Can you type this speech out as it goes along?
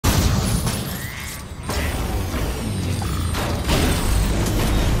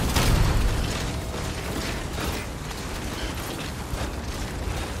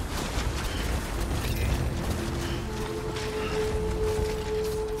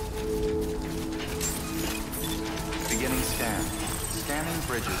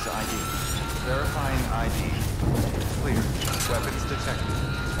Bridges ID. Verifying ID. Clear. Weapons detected.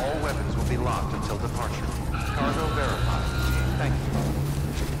 All weapons will be locked until departure. Cargo verified. Thank you.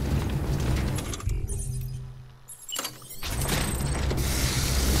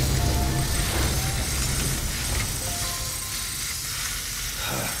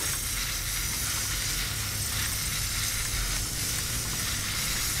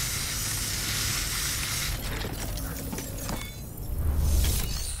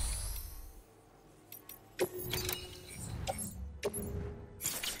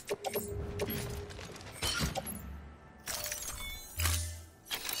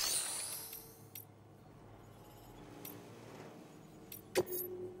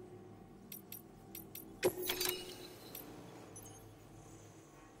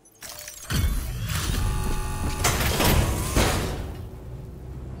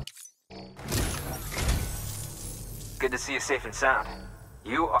 Good to see you safe and sound.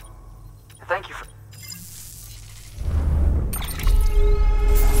 You are... Thank you for...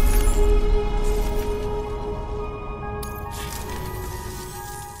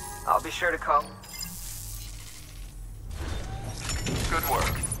 I'll be sure to call. Good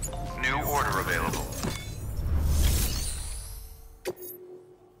work. New order available.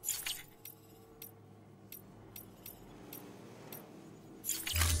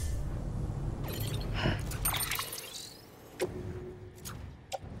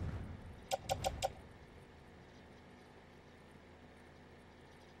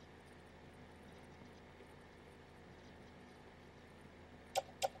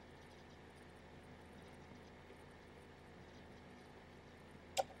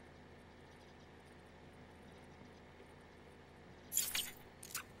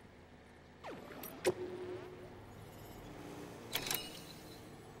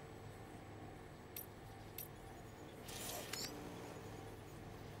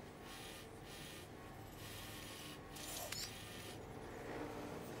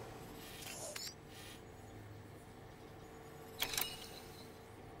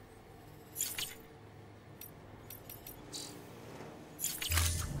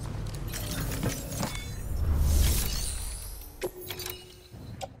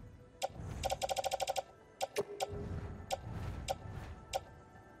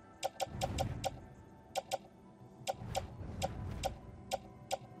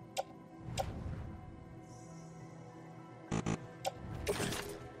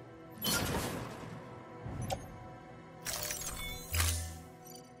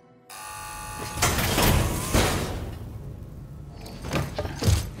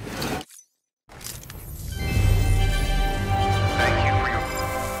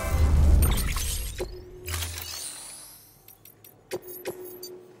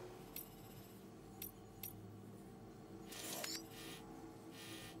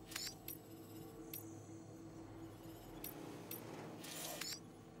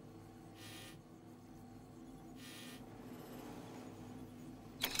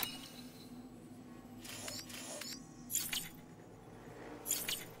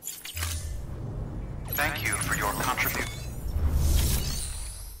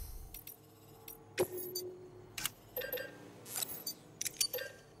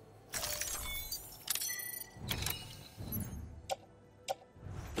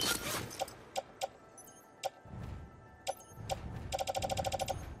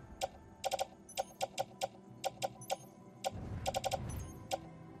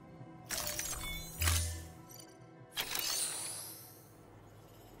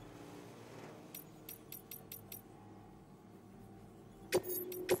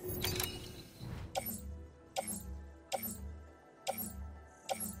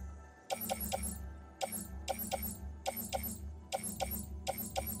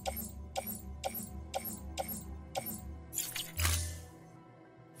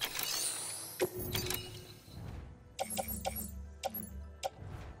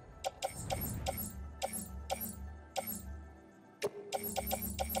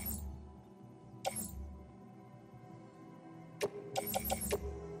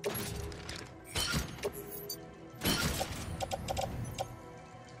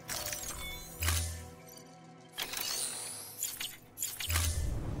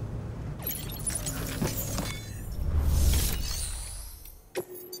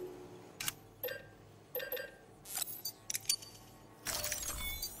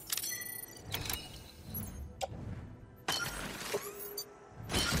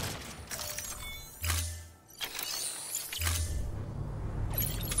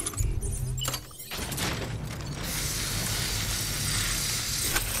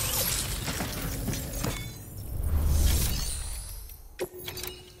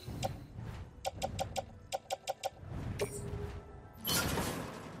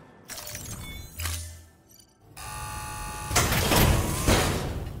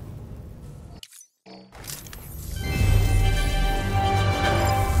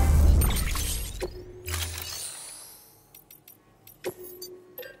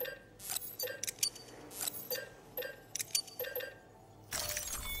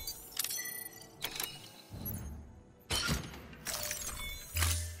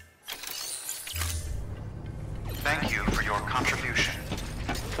 contribution.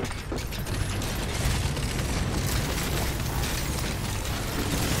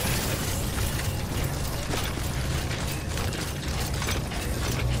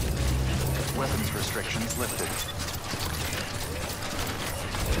 Weapons restrictions lifted.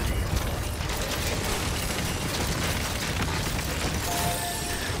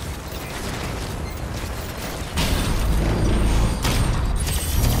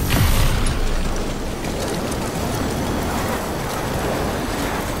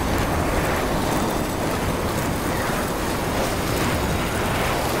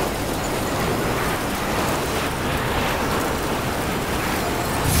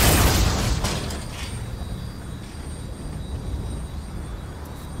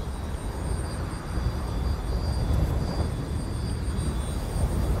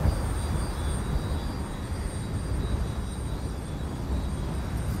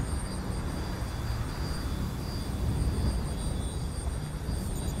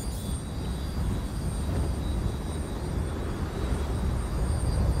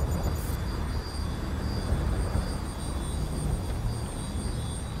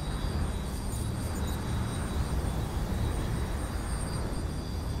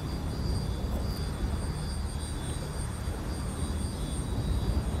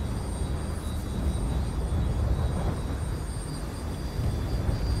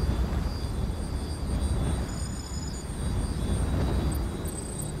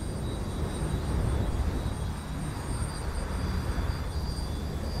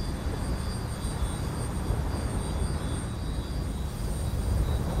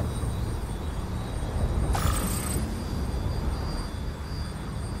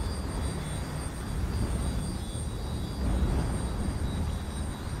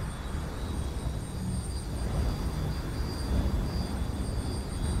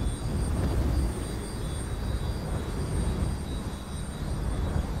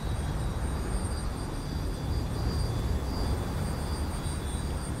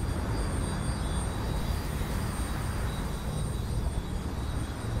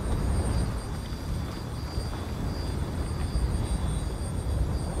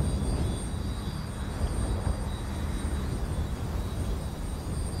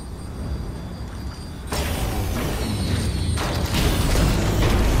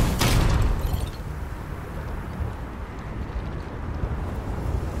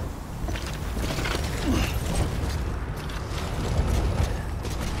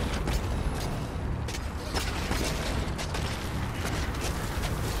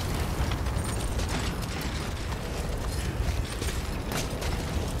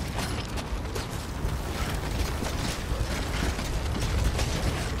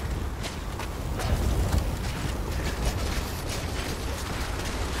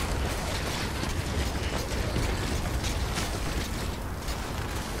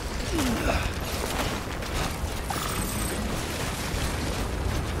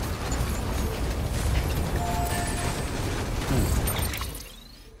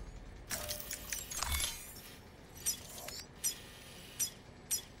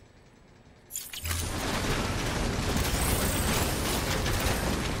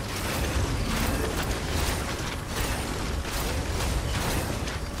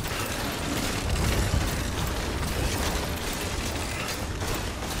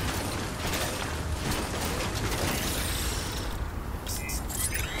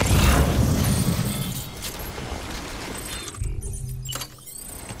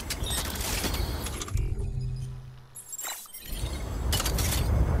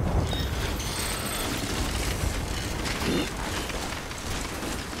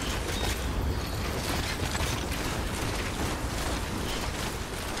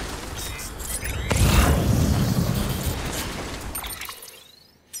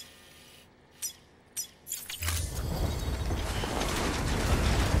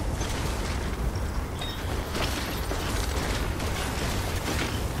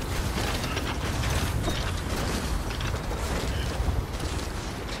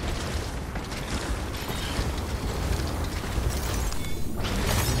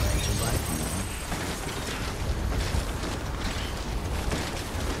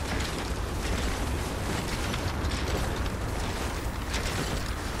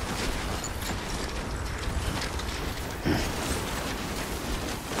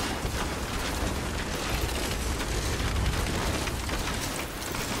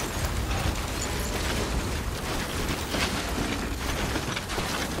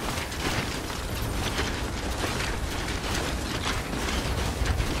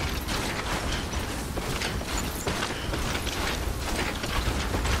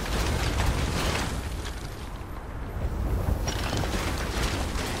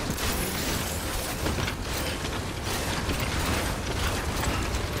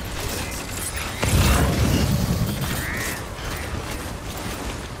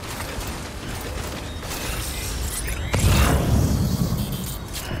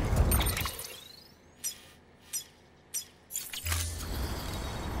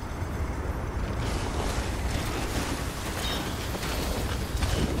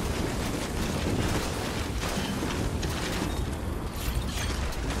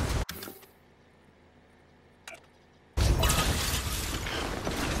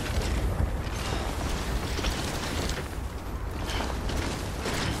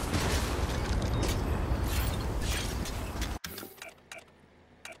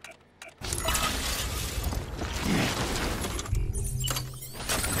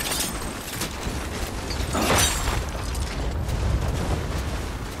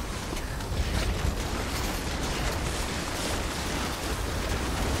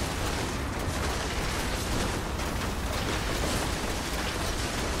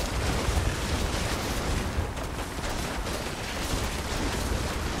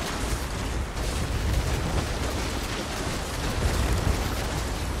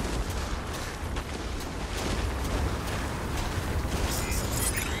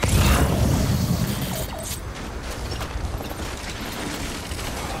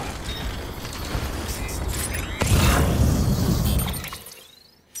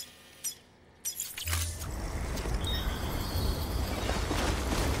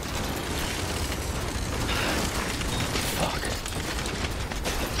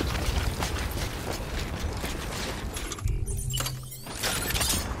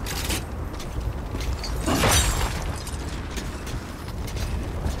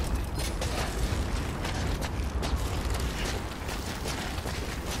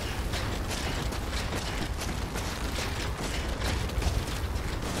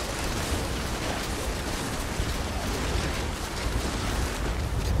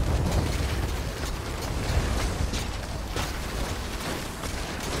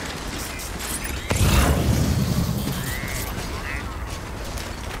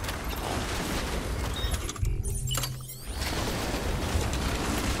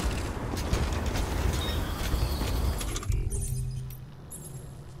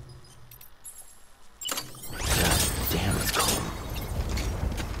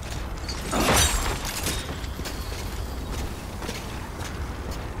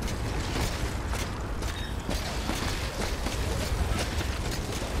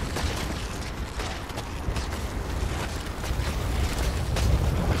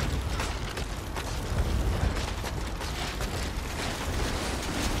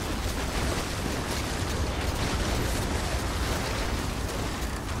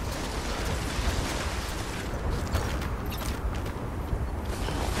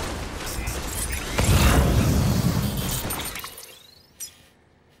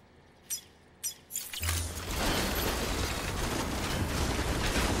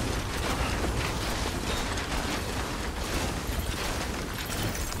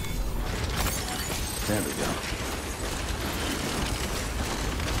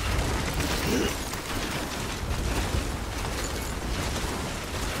 There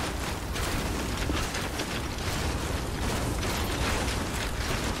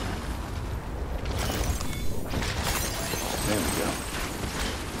we go.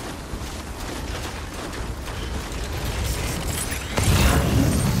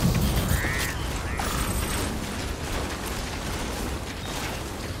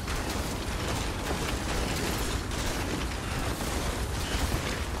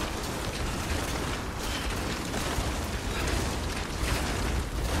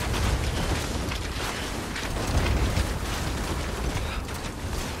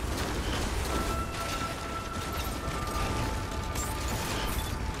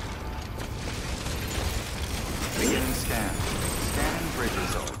 Beginning scan. Scanning bridge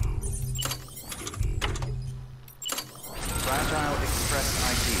result. Fragile Express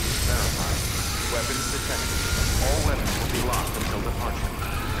ID verified. Weapons detected. All weapons will be locked until departure.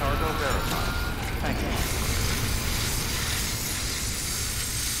 Cargo verified. Thank you.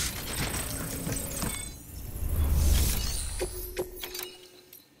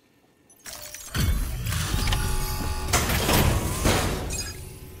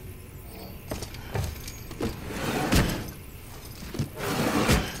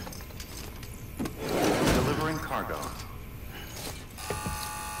 Delivering cargo.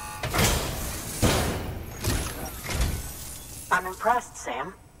 I'm impressed,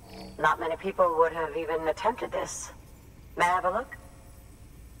 Sam. Not many people would have even attempted this. May I have a look?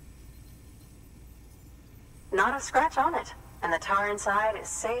 Not a scratch on it, and the tar inside is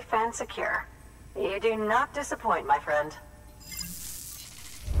safe and secure. You do not disappoint, my friend.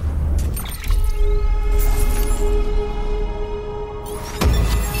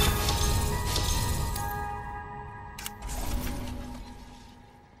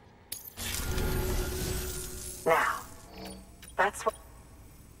 Now, that's what...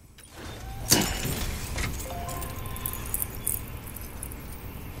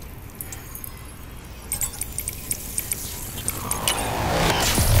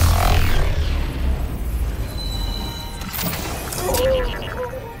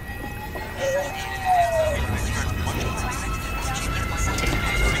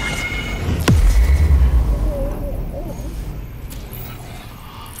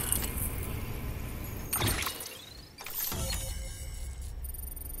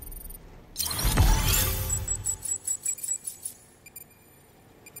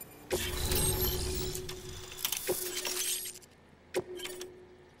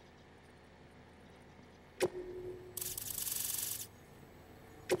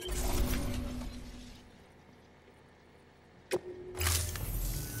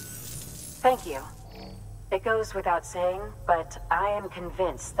 Thank you. It goes without saying, but I am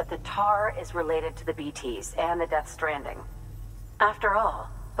convinced that the tar is related to the BTs and the Death Stranding. After all,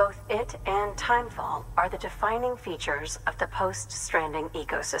 both it and Timefall are the defining features of the post-Stranding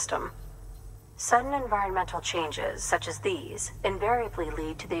ecosystem. Sudden environmental changes such as these invariably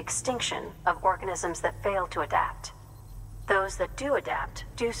lead to the extinction of organisms that fail to adapt. Those that do adapt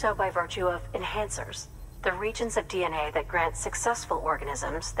do so by virtue of enhancers, the regions of DNA that grant successful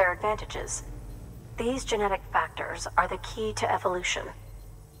organisms their advantages. These genetic factors are the key to evolution.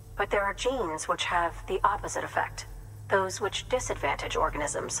 But there are genes which have the opposite effect, those which disadvantage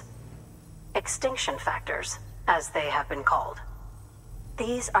organisms. Extinction factors, as they have been called.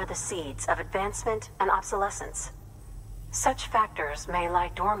 These are the seeds of advancement and obsolescence. Such factors may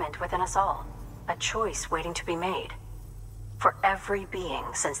lie dormant within us all, a choice waiting to be made. For every being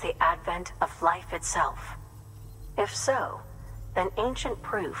since the advent of life itself. If so, then ancient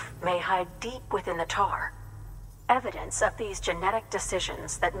proof may hide deep within the tar. Evidence of these genetic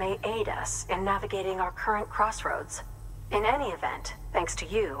decisions that may aid us in navigating our current crossroads. In any event, thanks to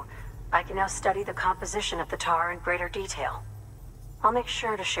you, I can now study the composition of the tar in greater detail. I'll make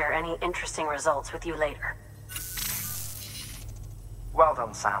sure to share any interesting results with you later. Well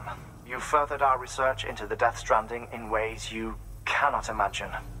done, Sam. You furthered our research into the Death Stranding in ways you cannot imagine.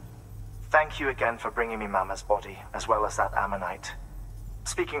 Thank you again for bringing me Mama's body, as well as that ammonite.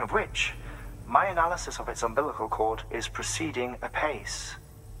 Speaking of which, my analysis of its umbilical cord is proceeding apace.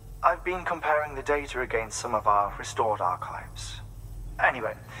 I've been comparing the data against some of our restored archives.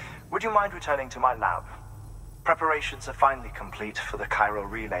 Anyway, would you mind returning to my lab? Preparations are finally complete for the chiral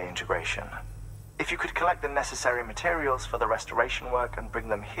relay integration. If you could collect the necessary materials for the restoration work and bring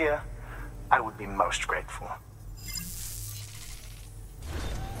them here, I would be most grateful.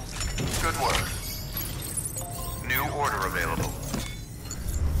 Good work. New order available.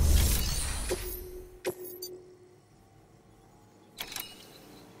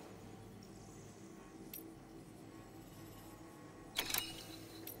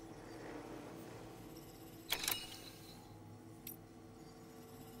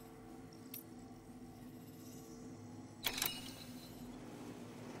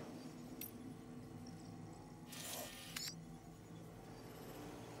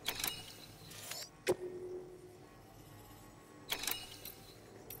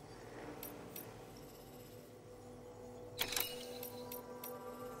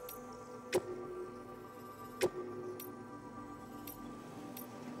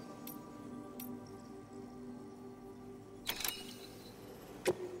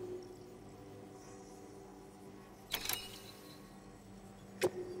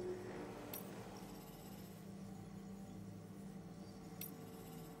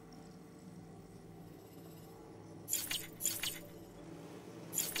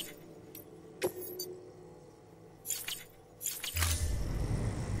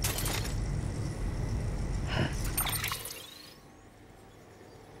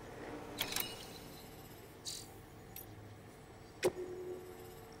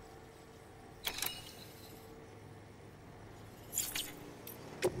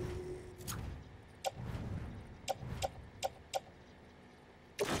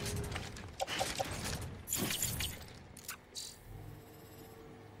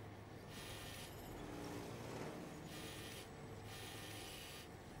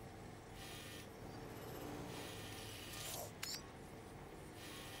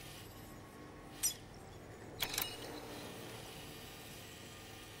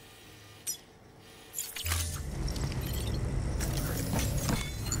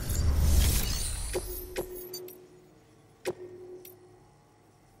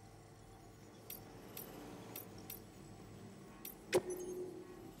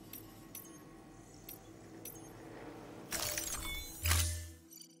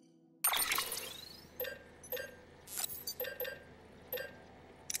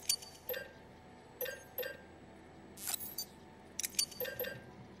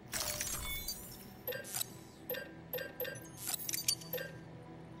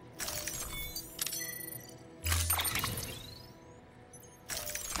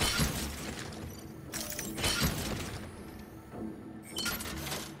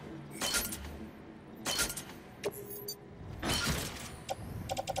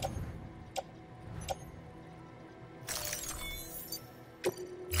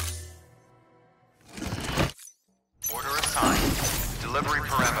 Delivery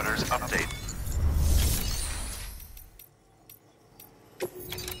parameters update.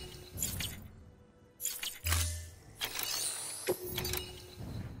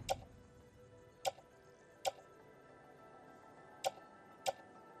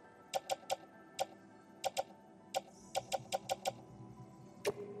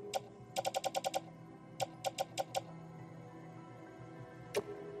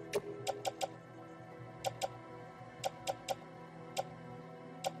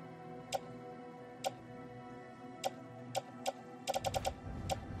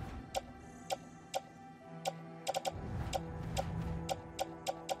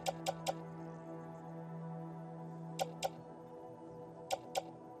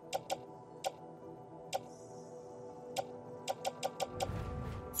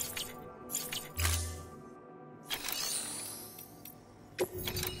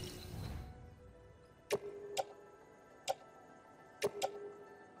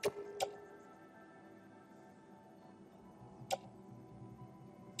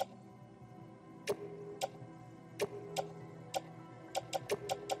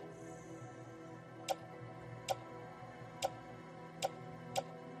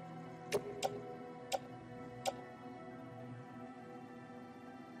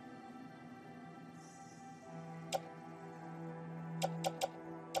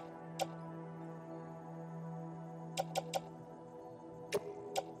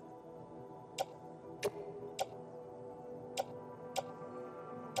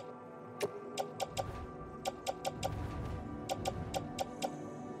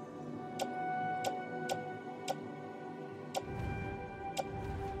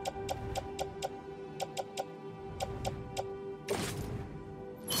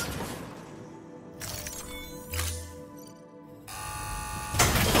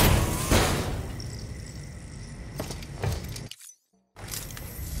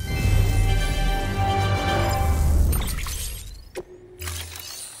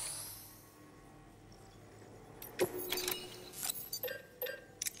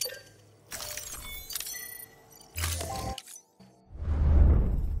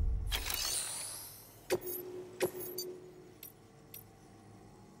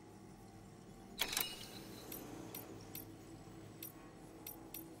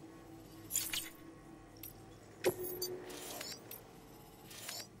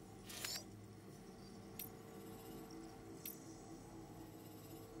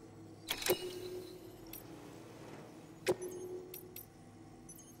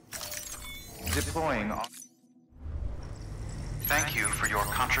 Deploying. Thank you for your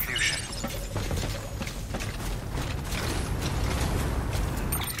contribution.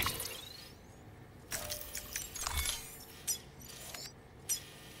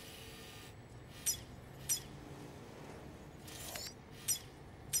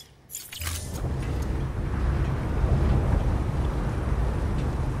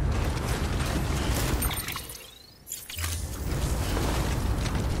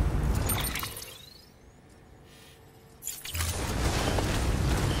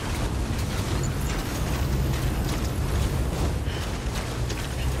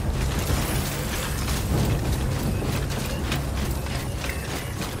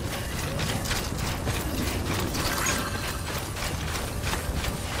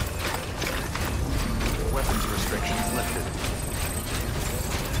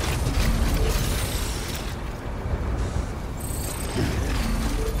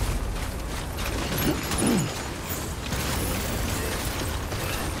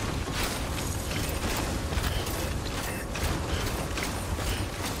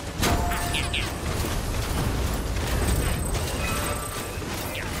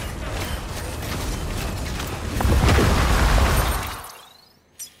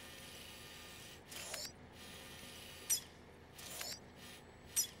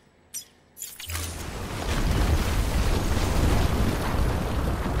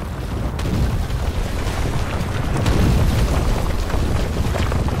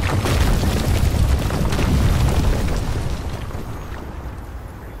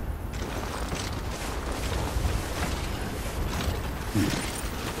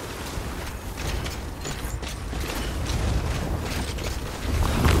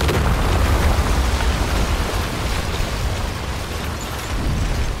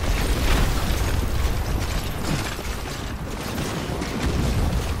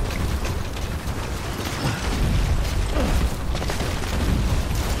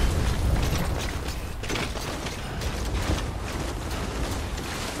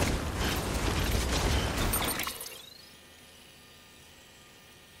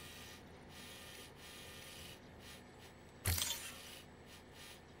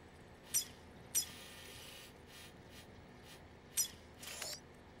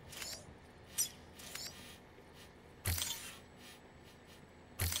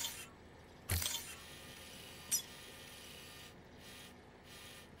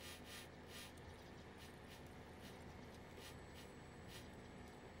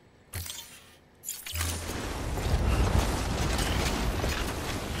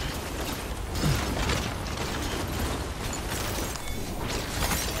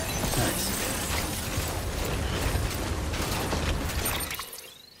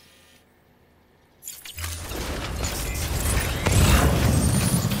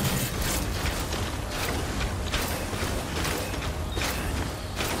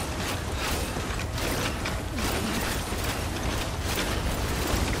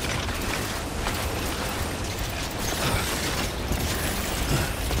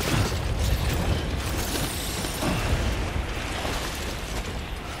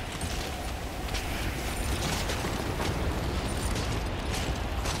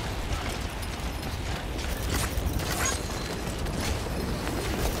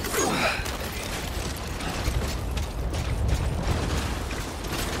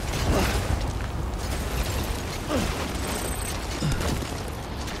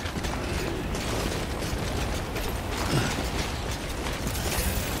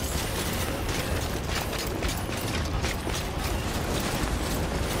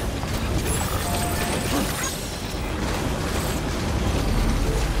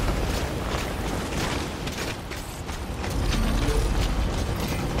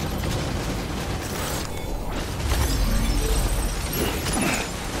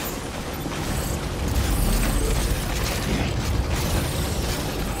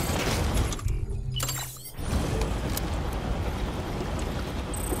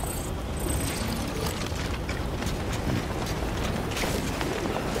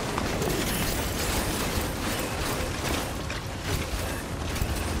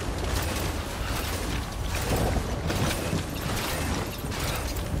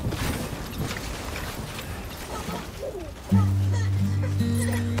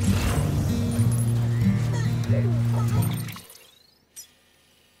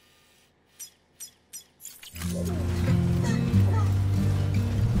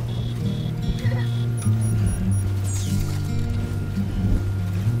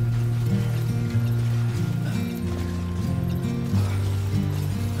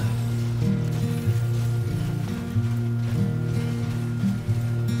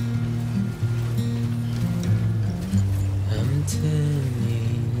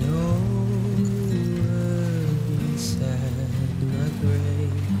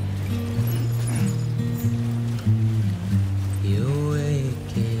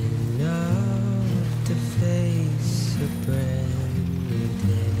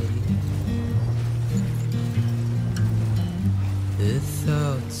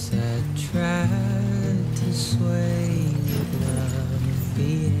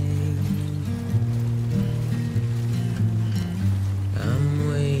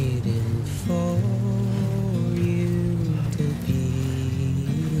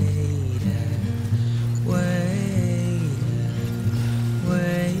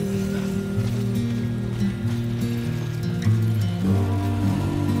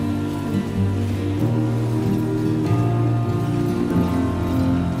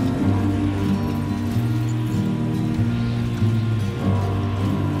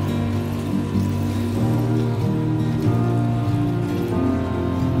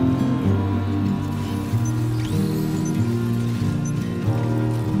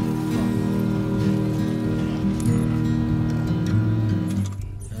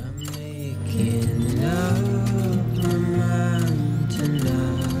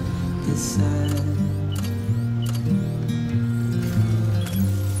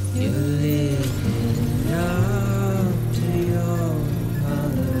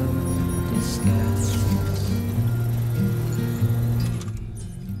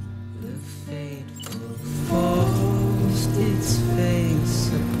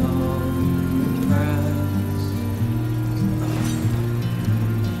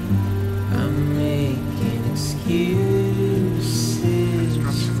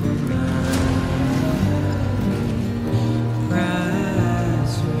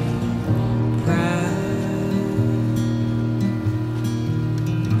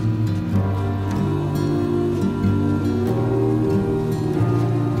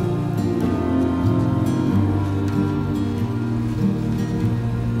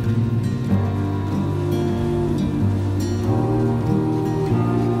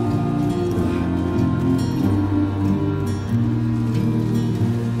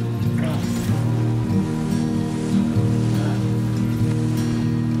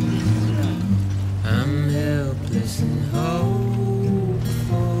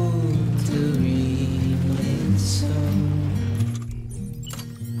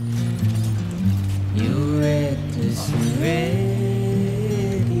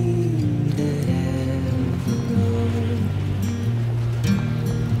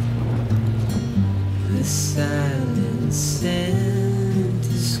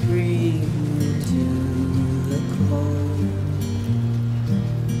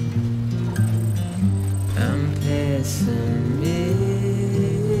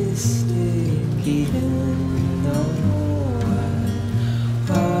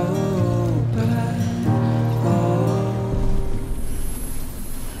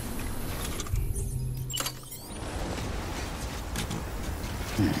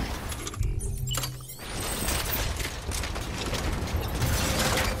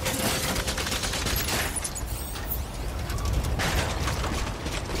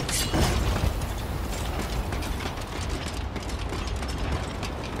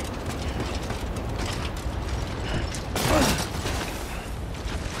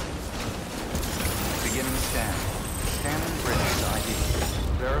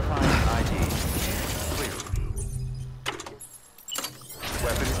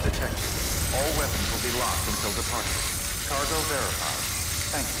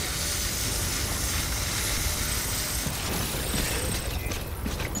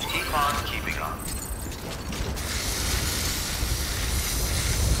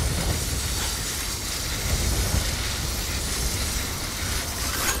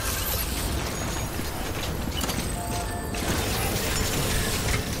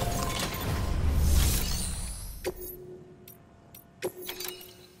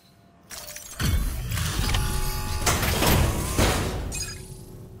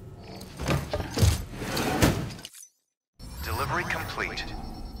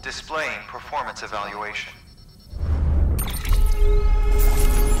 Displaying performance evaluation.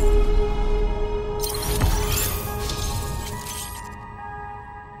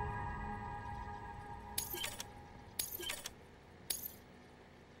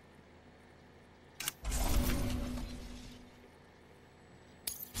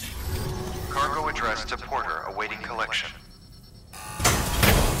 addressed to Porter awaiting collection.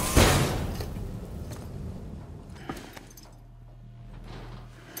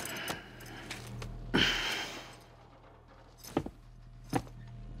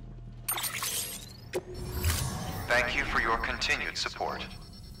 Thank you for your continued support.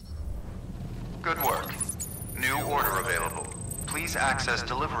 Good work. New order available. Please access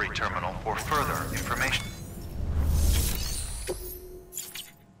delivery terminal for further information.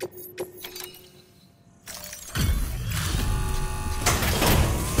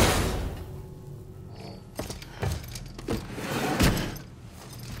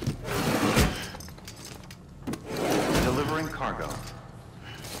 Delivering cargo.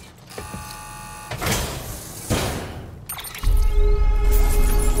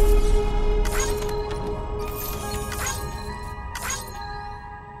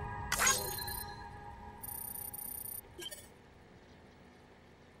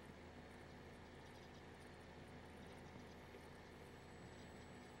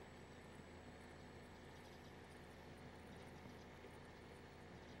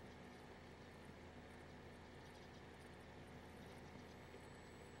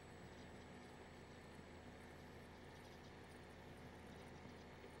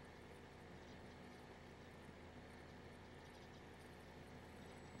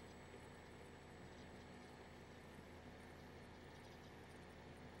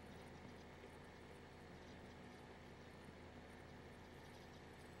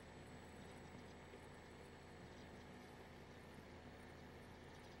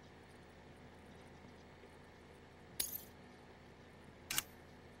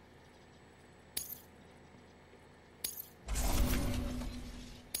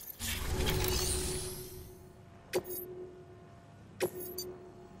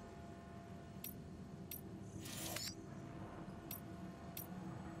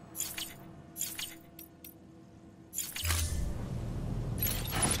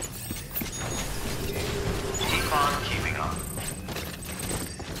 Keeping on.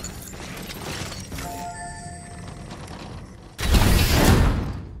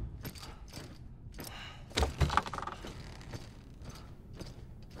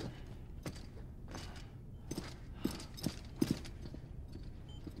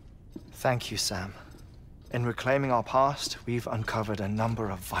 Thank you, Sam. In reclaiming our past, we've uncovered a number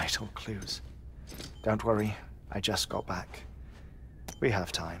of vital clues. Don't worry, I just got back. We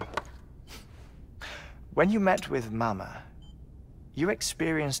have time. When you met with Mama, you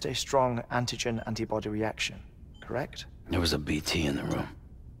experienced a strong antigen-antibody reaction, correct? There was a BT in the room.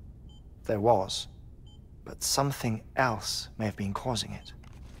 There was, but something else may have been causing it.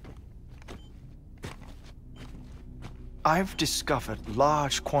 I've discovered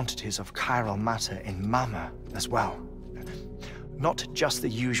large quantities of chiral matter in Mama as well. Not just the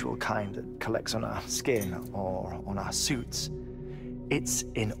usual kind that collects on our skin or on our suits. It's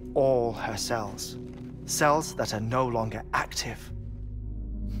in all her cells. Cells that are no longer active.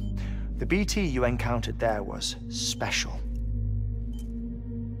 The BT you encountered there was special.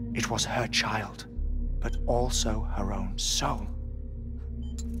 It was her child, but also her own soul.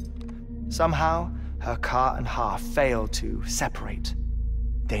 Somehow, her Ka and Ha failed to separate.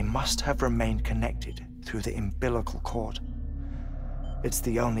 They must have remained connected through the umbilical cord. It's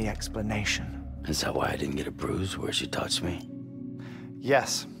the only explanation. Is that why I didn't get a bruise where she touched me?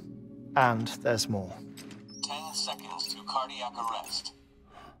 Yes, and there's more. 10 seconds to cardiac arrest.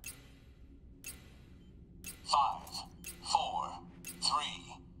 5, 4,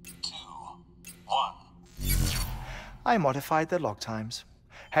 3, 2, 1. I modified the log times.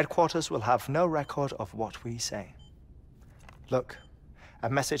 Headquarters will have no record of what we say. Look, a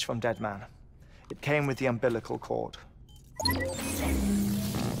message from Dead Man. It came with the umbilical cord.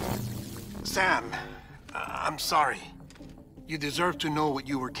 Sam, I'm sorry. You deserve to know what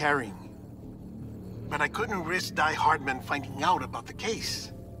you were carrying. But I couldn't risk Die Hardman finding out about the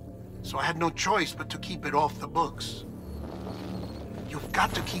case. So I had no choice but to keep it off the books. You've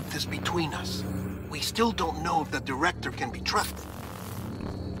got to keep this between us. We still don't know if the director can be trusted.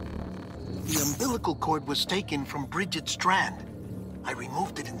 The umbilical cord was taken from Bridget Strand. I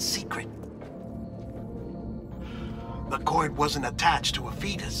removed it in secret. The cord wasn't attached to a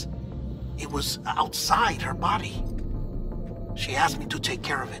fetus. It was outside her body. She asked me to take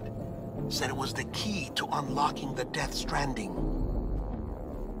care of it. Said it was the key to unlocking the Death Stranding.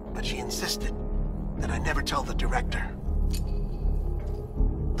 But she insisted that I never tell the director.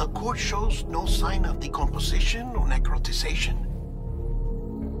 The cord shows no sign of decomposition or necrotization.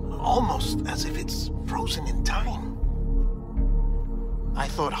 Almost as if it's frozen in time. I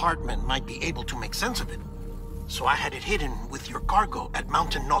thought Hartman might be able to make sense of it, so I had it hidden with your cargo at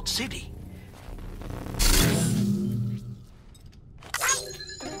Mountain Knot City.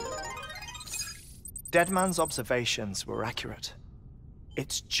 Deadman's observations were accurate.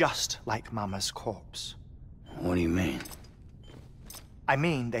 It's just like Mama's corpse. What do you mean? I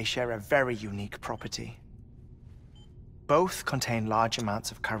mean, they share a very unique property. Both contain large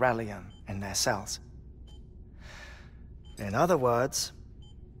amounts of chiralium in their cells. In other words,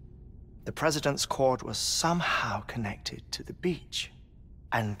 the President's cord was somehow connected to the beach,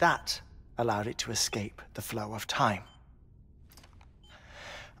 and that allowed it to escape the flow of time.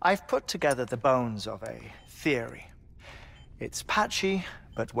 I've put together the bones of a theory. It's patchy,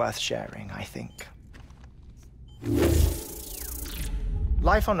 but worth sharing, I think.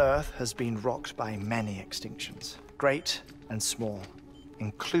 Life on Earth has been rocked by many extinctions, great and small,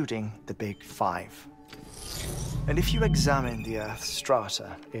 including the Big Five. And if you examine the Earth's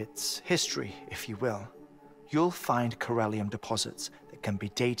strata, its history, if you will, you'll find chiralium deposits that can be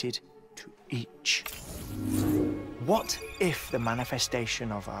dated to each. What if the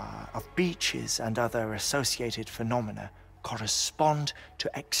manifestation of beaches and other associated phenomena correspond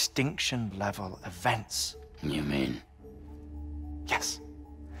to extinction-level events? You mean? Yes.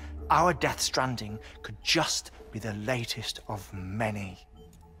 Our Death Stranding could just be the latest of many.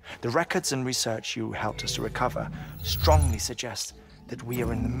 The records and research you helped us to recover strongly suggest that we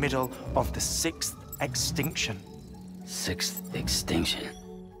are in the middle of the 6th extinction. 6th extinction?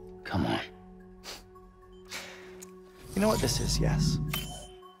 Come on. You know what this is, yes?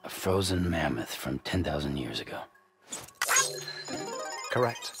 A frozen mammoth from 10,000 years ago.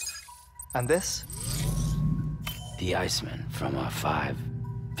 Correct. And this? The Iceman from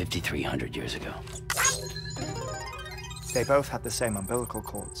 5,300 years ago. They both had the same umbilical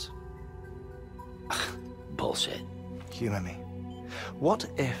cords. Bullshit. Humor me. What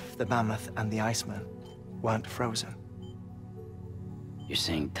if the mammoth and the Iceman weren't frozen? You're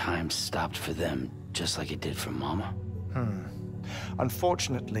saying time stopped for them just like it did for Mama?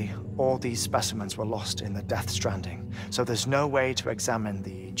 Unfortunately, all these specimens were lost in the Death Stranding, so there's no way to examine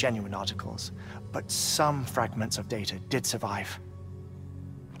the genuine articles, but some fragments of data did survive.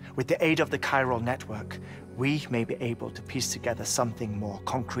 With the aid of the chiral network, we may be able to piece together something more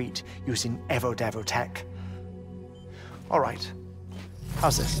concrete using Evo-Devo tech. All right,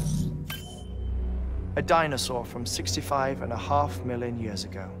 how's this? A dinosaur from 65.5 million years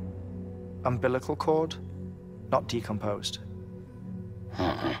ago. Umbilical cord, not decomposed.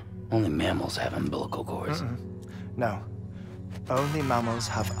 Only mammals have umbilical cords. No. Only mammals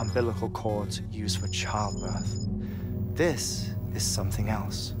have umbilical cords used for childbirth. This is something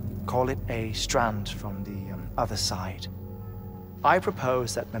else. Call it a strand from the other side. I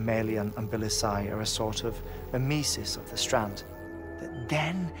propose that mammalian umbilici are a sort of mimesis of the strand that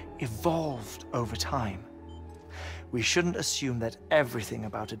then evolved over time. We shouldn't assume that everything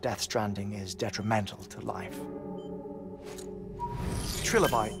about a Death Stranding is detrimental to life.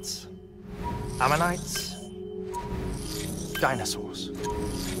 Trilobites, ammonites, dinosaurs,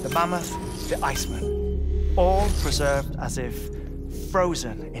 the mammoth, the Iceman, all preserved as if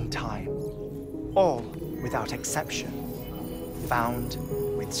frozen in time, all without exception, found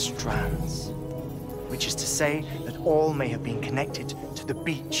with strands, which is to say that all may have been connected to the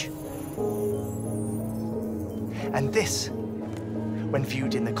beach. And this, when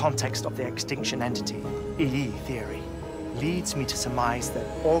viewed in the context of the extinction entity, EE theory, leads me to surmise that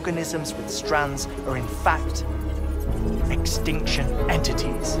organisms with strands are in fact extinction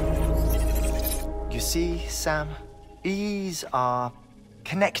entities. You see, Sam, EEs are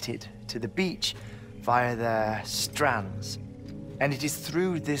connected to the beach via their strands, and it is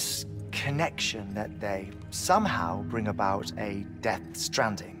through this connection that they somehow bring about a Death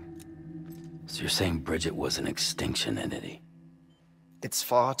Stranding. So you're saying Bridget was an extinction entity? It's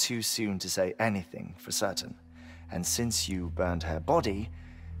far too soon to say anything for certain, and since you burned her body,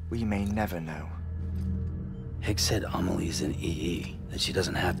 we may never know. Higgs said Amelie's an EE, that she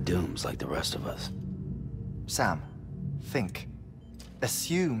doesn't have dooms like the rest of us. Sam, think.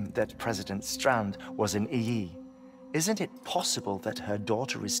 Assume that President Strand was an EE. Isn't it possible that her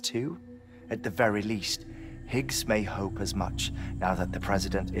daughter is too? At the very least, Higgs may hope as much now that the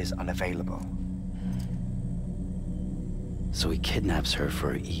President is unavailable. So he kidnaps her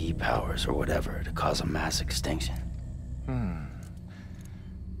for EE powers or whatever to cause a mass extinction.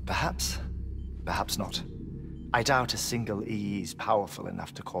 Perhaps. Perhaps not. I doubt a single EE is powerful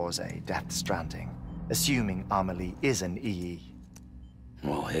enough to cause a Death Stranding, assuming Amelie is an EE.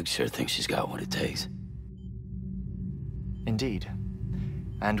 Well, Higgs sure thinks she's got what it takes. Indeed.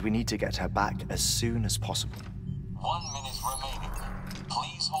 And we need to get her back as soon as possible. 1 minute remaining.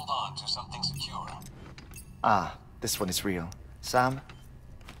 Please hold on to something secure. Ah, this one is real. Sam,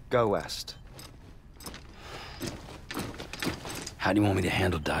 go west. How do you want me to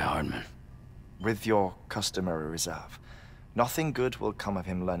handle Die Hardman? With your customary reserve. Nothing good will come of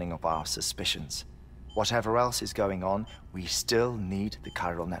him learning of our suspicions. Whatever else is going on, we still need the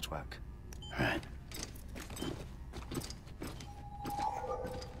chiral network. Right.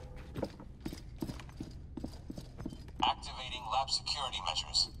 Activating lab security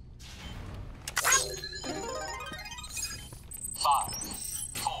measures. 5,